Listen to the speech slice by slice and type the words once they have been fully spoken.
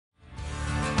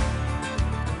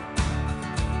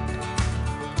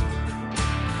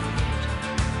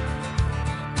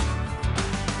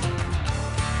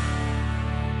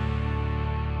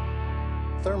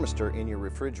thermistor in your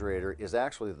refrigerator is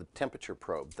actually the temperature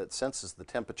probe that senses the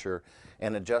temperature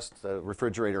and adjusts the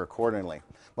refrigerator accordingly.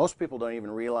 Most people don't even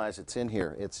realize it's in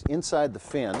here. It's inside the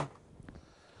fin,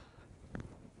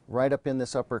 right up in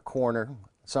this upper corner.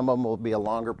 Some of them will be a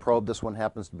longer probe. This one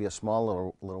happens to be a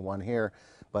small little one here.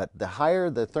 But the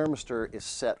higher the thermistor is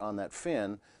set on that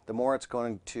fin, the more it's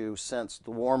going to sense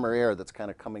the warmer air that's kind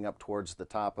of coming up towards the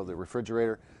top of the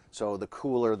refrigerator. So the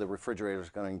cooler the refrigerator is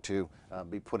going to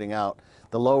be putting out.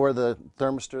 The lower the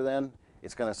thermistor then,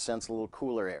 it's going to sense a little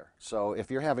cooler air. So if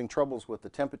you're having troubles with the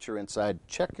temperature inside,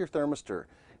 check your thermistor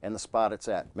and the spot it's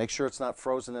at. Make sure it's not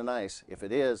frozen in ice. If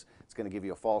it is, it's going to give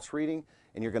you a false reading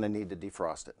and you're going to need to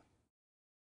defrost it.